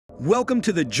Welcome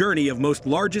to the journey of most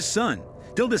largest sun.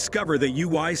 Till discover the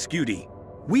UY Scuti.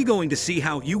 We going to see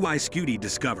how UY Scuti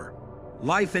discover.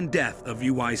 Life and death of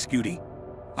UY Scuti.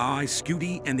 UY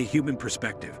Scuti and the human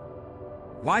perspective.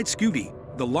 UY Scuti,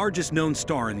 the largest known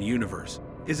star in the universe,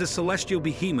 is a celestial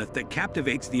behemoth that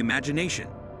captivates the imagination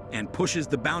and pushes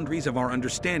the boundaries of our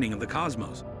understanding of the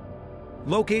cosmos.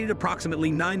 Located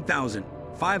approximately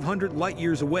 9,500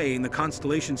 light-years away in the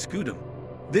constellation Scutum,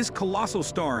 this colossal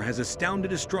star has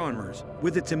astounded astronomers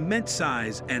with its immense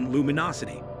size and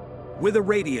luminosity. With a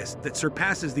radius that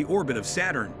surpasses the orbit of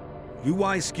Saturn,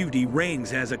 UY Scuti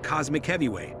reigns as a cosmic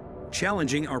heavyweight,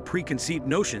 challenging our preconceived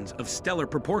notions of stellar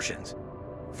proportions.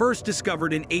 First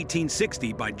discovered in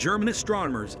 1860 by German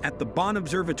astronomers at the Bonn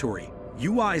Observatory,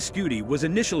 UY Scuti was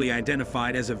initially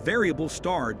identified as a variable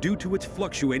star due to its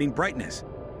fluctuating brightness.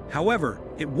 However,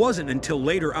 it wasn't until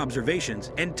later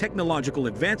observations and technological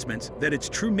advancements that its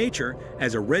true nature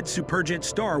as a red supergiant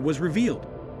star was revealed.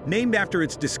 Named after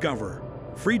its discoverer,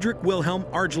 Friedrich Wilhelm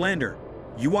Argelander,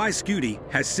 UY Scuti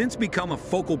has since become a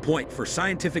focal point for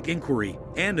scientific inquiry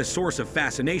and a source of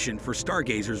fascination for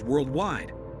stargazers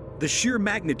worldwide. The sheer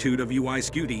magnitude of UY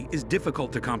Scuti is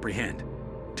difficult to comprehend.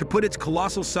 To put its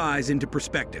colossal size into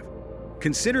perspective,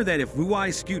 consider that if UY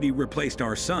Scuti replaced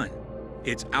our Sun,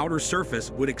 its outer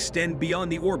surface would extend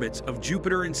beyond the orbits of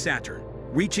Jupiter and Saturn,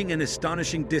 reaching an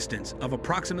astonishing distance of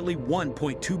approximately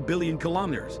 1.2 billion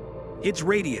kilometers. Its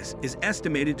radius is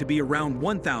estimated to be around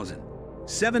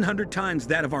 1,700 times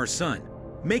that of our Sun,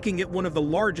 making it one of the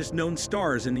largest known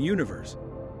stars in the universe.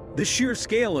 The sheer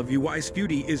scale of UY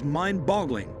Scuti is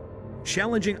mind-boggling,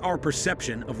 challenging our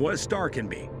perception of what a star can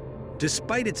be.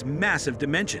 Despite its massive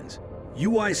dimensions,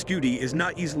 UY Scuti is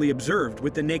not easily observed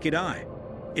with the naked eye.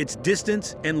 Its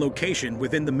distance and location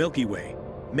within the Milky Way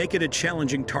make it a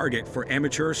challenging target for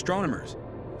amateur astronomers.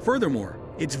 Furthermore,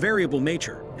 its variable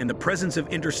nature and the presence of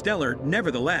interstellar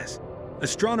nevertheless,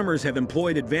 astronomers have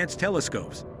employed advanced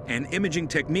telescopes and imaging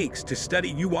techniques to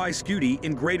study UY Scuti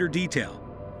in greater detail.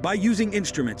 By using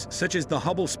instruments such as the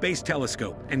Hubble Space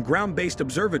Telescope and ground-based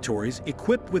observatories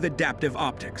equipped with adaptive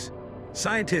optics,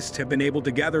 scientists have been able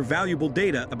to gather valuable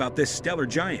data about this stellar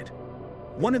giant.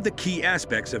 One of the key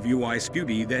aspects of UY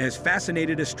Scuti that has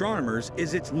fascinated astronomers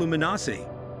is its luminosity.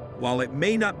 While it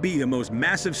may not be the most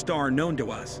massive star known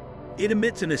to us, it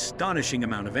emits an astonishing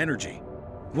amount of energy.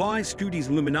 UY Scuti's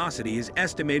luminosity is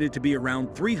estimated to be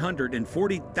around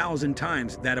 340,000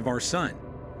 times that of our Sun,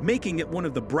 making it one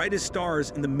of the brightest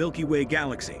stars in the Milky Way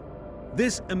galaxy.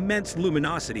 This immense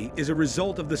luminosity is a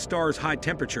result of the star's high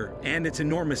temperature and its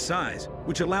enormous size,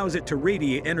 which allows it to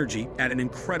radiate energy at an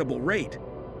incredible rate.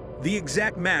 The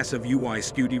exact mass of UY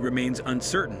Scuti remains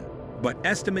uncertain, but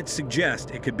estimates suggest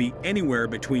it could be anywhere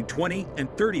between 20 and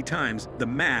 30 times the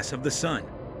mass of the Sun.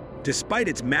 Despite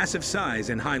its massive size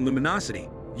and high luminosity,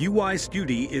 UY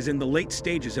Scuti is in the late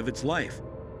stages of its life.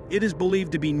 It is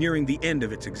believed to be nearing the end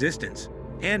of its existence,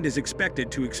 and is expected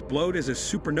to explode as a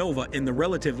supernova in the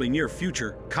relatively near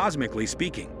future, cosmically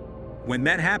speaking. When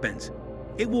that happens,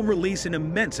 it will release an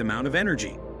immense amount of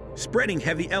energy, spreading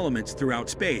heavy elements throughout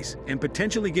space and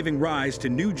potentially giving rise to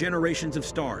new generations of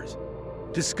stars.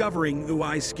 Discovering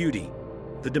UY Scuti.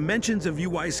 The dimensions of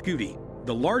UY Scuti,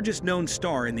 the largest known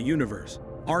star in the universe,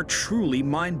 are truly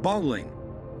mind-boggling.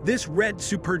 This red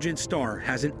supergiant star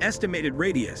has an estimated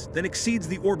radius that exceeds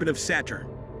the orbit of Saturn,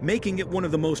 making it one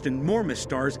of the most enormous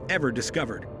stars ever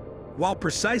discovered. While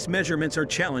precise measurements are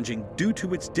challenging due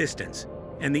to its distance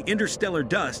and the interstellar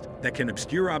dust that can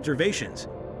obscure observations,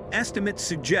 estimates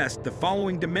suggest the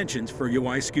following dimensions for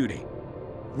UY Scuti.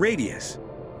 Radius.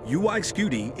 UY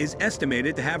Scuti is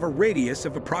estimated to have a radius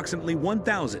of approximately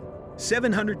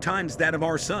 1,700 times that of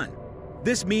our Sun.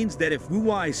 This means that if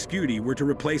UY Scuti were to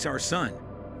replace our Sun,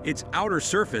 its outer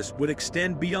surface would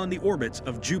extend beyond the orbits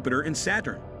of Jupiter and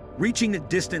Saturn, reaching a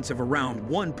distance of around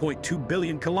 1.2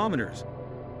 billion kilometers.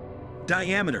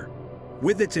 Diameter.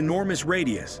 With its enormous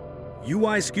radius,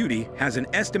 UY Scuti has an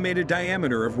estimated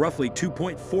diameter of roughly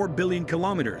 2.4 billion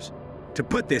kilometers. To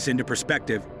put this into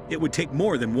perspective, it would take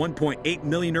more than 1.8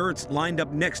 million Earths lined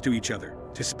up next to each other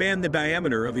to span the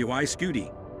diameter of UY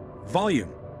Scuti.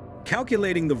 Volume.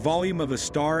 Calculating the volume of a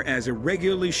star as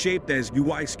irregularly shaped as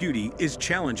UY Scuti is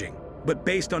challenging, but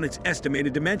based on its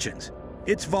estimated dimensions,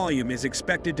 its volume is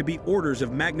expected to be orders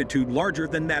of magnitude larger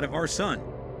than that of our Sun.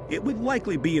 It would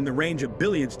likely be in the range of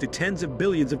billions to tens of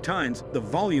billions of times the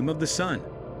volume of the Sun.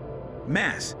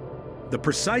 Mass. The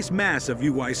precise mass of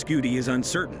UY Scuti is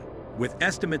uncertain, with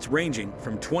estimates ranging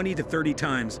from 20 to 30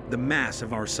 times the mass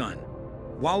of our Sun.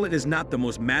 While it is not the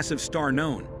most massive star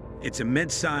known, its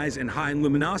immense size and high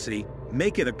luminosity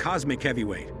make it a cosmic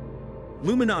heavyweight.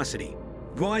 Luminosity.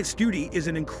 UY Scuti is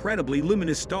an incredibly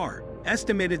luminous star,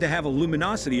 estimated to have a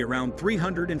luminosity around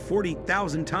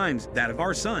 340,000 times that of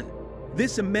our Sun.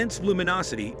 This immense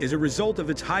luminosity is a result of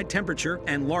its high temperature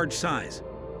and large size,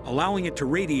 allowing it to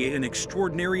radiate an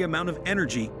extraordinary amount of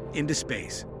energy into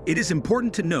space. It is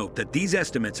important to note that these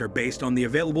estimates are based on the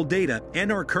available data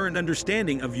and our current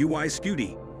understanding of UY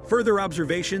Scuti. Further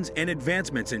observations and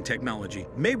advancements in technology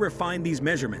may refine these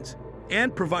measurements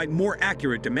and provide more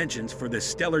accurate dimensions for this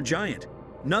stellar giant.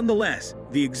 Nonetheless,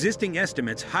 the existing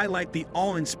estimates highlight the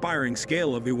awe-inspiring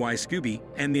scale of UY Scuti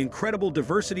and the incredible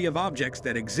diversity of objects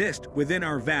that exist within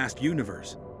our vast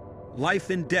universe.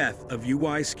 Life and death of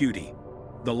UY Scuti.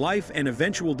 The life and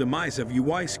eventual demise of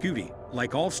UY Scuti,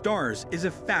 like all stars, is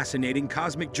a fascinating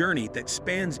cosmic journey that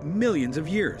spans millions of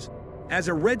years. As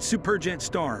a red supergiant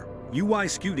star, UY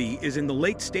Scuti is in the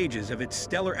late stages of its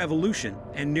stellar evolution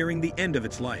and nearing the end of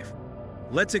its life.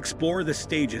 Let's explore the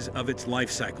stages of its life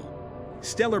cycle.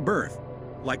 Stellar birth.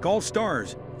 Like all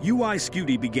stars, UY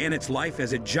Scuti began its life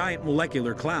as a giant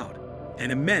molecular cloud, an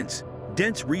immense,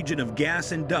 dense region of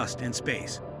gas and dust in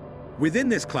space. Within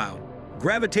this cloud,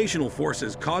 gravitational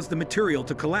forces caused the material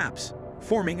to collapse,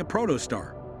 forming a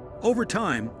protostar. Over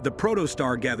time, the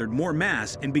protostar gathered more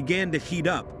mass and began to heat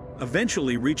up,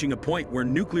 eventually reaching a point where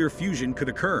nuclear fusion could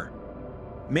occur.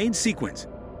 Main sequence.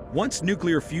 Once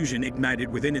nuclear fusion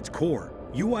ignited within its core,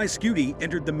 UY Scuti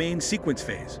entered the main sequence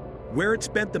phase, where it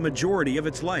spent the majority of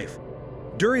its life.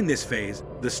 During this phase,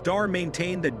 the star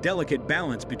maintained a delicate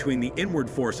balance between the inward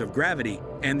force of gravity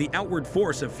and the outward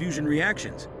force of fusion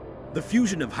reactions. The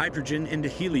fusion of hydrogen into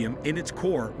helium in its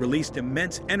core released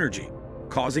immense energy,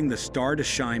 causing the star to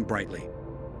shine brightly.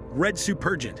 Red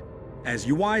supergiant. As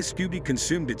UY Scuti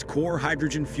consumed its core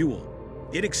hydrogen fuel,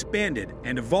 it expanded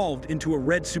and evolved into a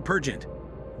red supergiant.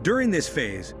 During this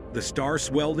phase, the star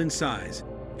swelled in size,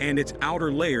 and its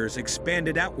outer layers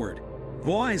expanded outward.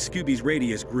 UY Scuti's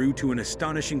radius grew to an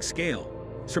astonishing scale,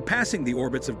 surpassing the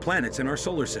orbits of planets in our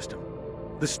solar system.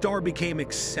 The star became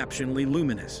exceptionally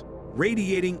luminous,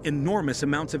 radiating enormous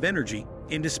amounts of energy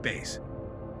into space.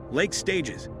 Late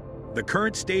stages. The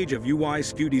current stage of UY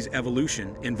Scuti's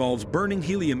evolution involves burning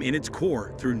helium in its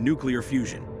core through nuclear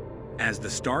fusion. As the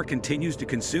star continues to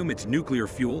consume its nuclear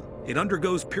fuel, it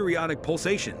undergoes periodic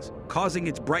pulsations, causing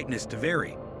its brightness to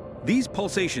vary. These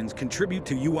pulsations contribute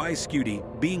to UY Scuti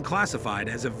being classified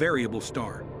as a variable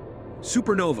star.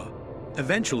 Supernova.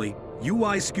 Eventually,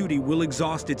 UY Scuti will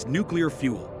exhaust its nuclear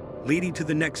fuel, leading to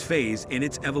the next phase in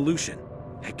its evolution,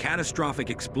 a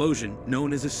catastrophic explosion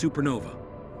known as a supernova.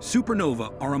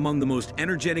 Supernova are among the most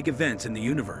energetic events in the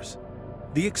universe.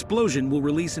 The explosion will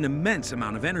release an immense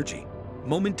amount of energy,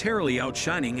 momentarily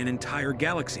outshining an entire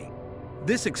galaxy.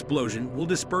 This explosion will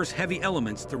disperse heavy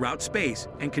elements throughout space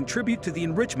and contribute to the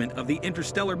enrichment of the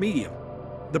interstellar medium.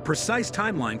 The precise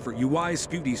timeline for UY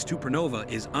Scuti's supernova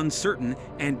is uncertain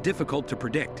and difficult to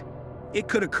predict. It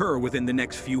could occur within the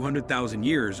next few 100,000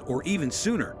 years or even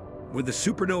sooner. When the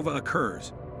supernova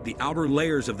occurs, the outer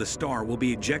layers of the star will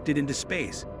be ejected into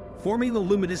space, forming the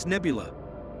luminous nebula.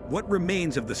 What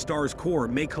remains of the star's core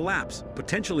may collapse,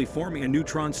 potentially forming a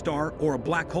neutron star or a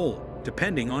black hole,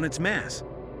 depending on its mass.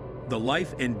 The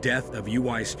life and death of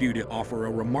UY Scuti offer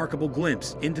a remarkable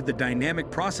glimpse into the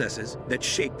dynamic processes that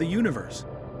shape the universe.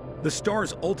 The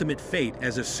star's ultimate fate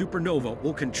as a supernova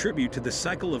will contribute to the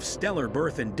cycle of stellar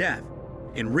birth and death,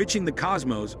 enriching the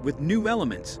cosmos with new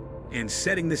elements and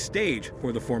setting the stage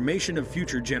for the formation of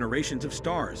future generations of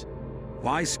stars.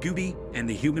 UY Scuti and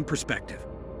the human perspective.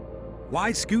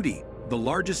 UY Scuti, the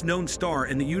largest known star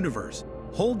in the universe,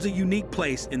 holds a unique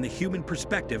place in the human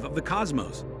perspective of the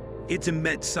cosmos. Its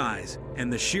immense size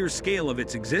and the sheer scale of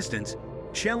its existence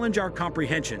challenge our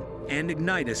comprehension and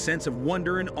ignite a sense of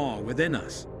wonder and awe within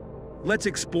us. Let's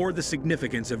explore the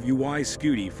significance of UY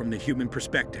Scuti from the human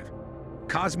perspective.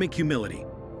 Cosmic humility.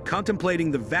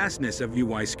 Contemplating the vastness of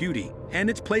UY Scuti and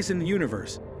its place in the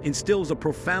universe instills a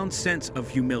profound sense of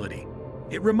humility.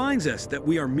 It reminds us that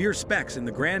we are mere specks in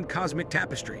the grand cosmic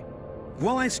tapestry.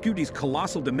 UY Scuti's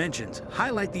colossal dimensions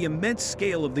highlight the immense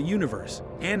scale of the universe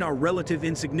and our relative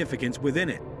insignificance within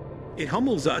it. It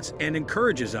humbles us and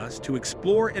encourages us to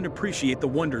explore and appreciate the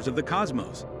wonders of the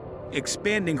cosmos.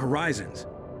 Expanding horizons.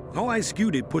 UY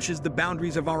Scuti pushes the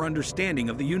boundaries of our understanding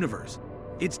of the universe.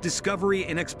 Its discovery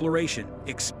and exploration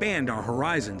expand our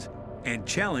horizons and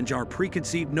challenge our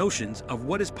preconceived notions of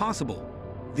what is possible.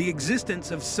 The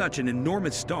existence of such an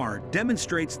enormous star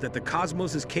demonstrates that the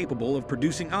cosmos is capable of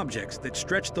producing objects that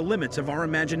stretch the limits of our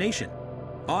imagination.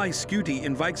 UY Scuti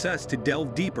invites us to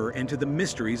delve deeper into the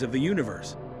mysteries of the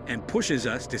universe and pushes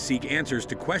us to seek answers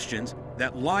to questions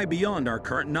that lie beyond our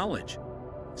current knowledge.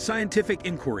 Scientific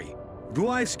inquiry.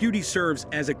 UY Scuti serves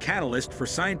as a catalyst for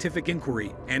scientific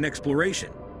inquiry and exploration.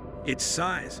 Its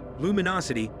size,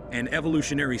 luminosity, and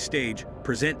evolutionary stage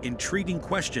present intriguing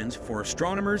questions for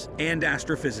astronomers and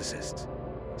astrophysicists.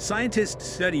 Scientists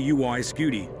study UY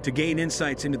Scuti to gain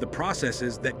insights into the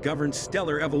processes that govern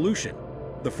stellar evolution,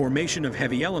 the formation of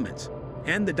heavy elements,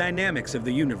 and the dynamics of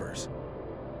the universe.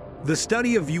 The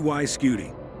study of UY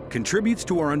Scuti contributes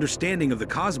to our understanding of the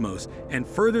cosmos and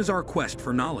furthers our quest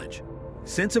for knowledge.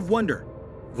 Sense of wonder.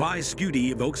 UY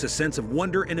Scuti evokes a sense of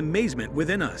wonder and amazement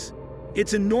within us.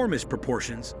 Its enormous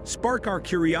proportions spark our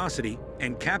curiosity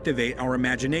and captivate our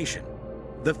imagination.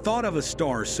 The thought of a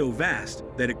star so vast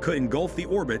that it could engulf the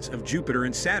orbits of Jupiter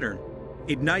and Saturn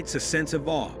ignites a sense of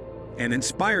awe and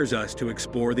inspires us to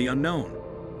explore the unknown.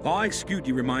 UY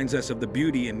Scuti reminds us of the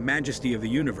beauty and majesty of the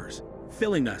universe,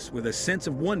 filling us with a sense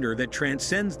of wonder that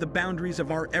transcends the boundaries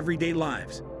of our everyday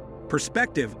lives.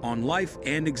 Perspective on life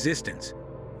and existence.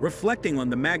 Reflecting on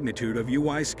the magnitude of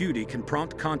UY Scuti can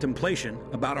prompt contemplation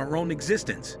about our own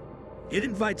existence. It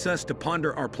invites us to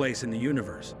ponder our place in the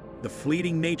universe, the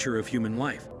fleeting nature of human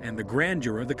life, and the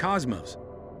grandeur of the cosmos.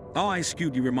 UY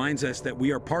Scuti reminds us that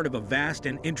we are part of a vast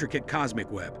and intricate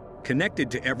cosmic web, connected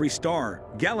to every star,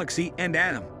 galaxy, and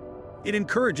atom. It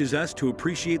encourages us to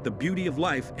appreciate the beauty of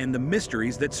life and the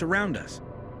mysteries that surround us.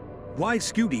 UY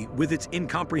Scuti, with its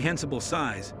incomprehensible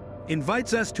size,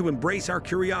 invites us to embrace our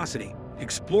curiosity,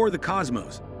 explore the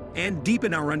cosmos, and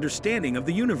deepen our understanding of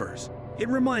the universe. It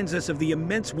reminds us of the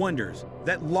immense wonders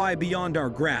that lie beyond our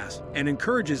grasp and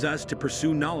encourages us to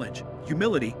pursue knowledge,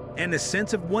 humility, and a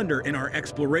sense of wonder in our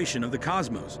exploration of the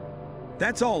cosmos.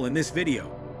 That's all in this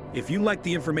video. If you like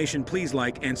the information, please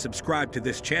like and subscribe to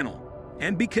this channel,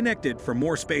 and be connected for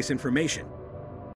more space information.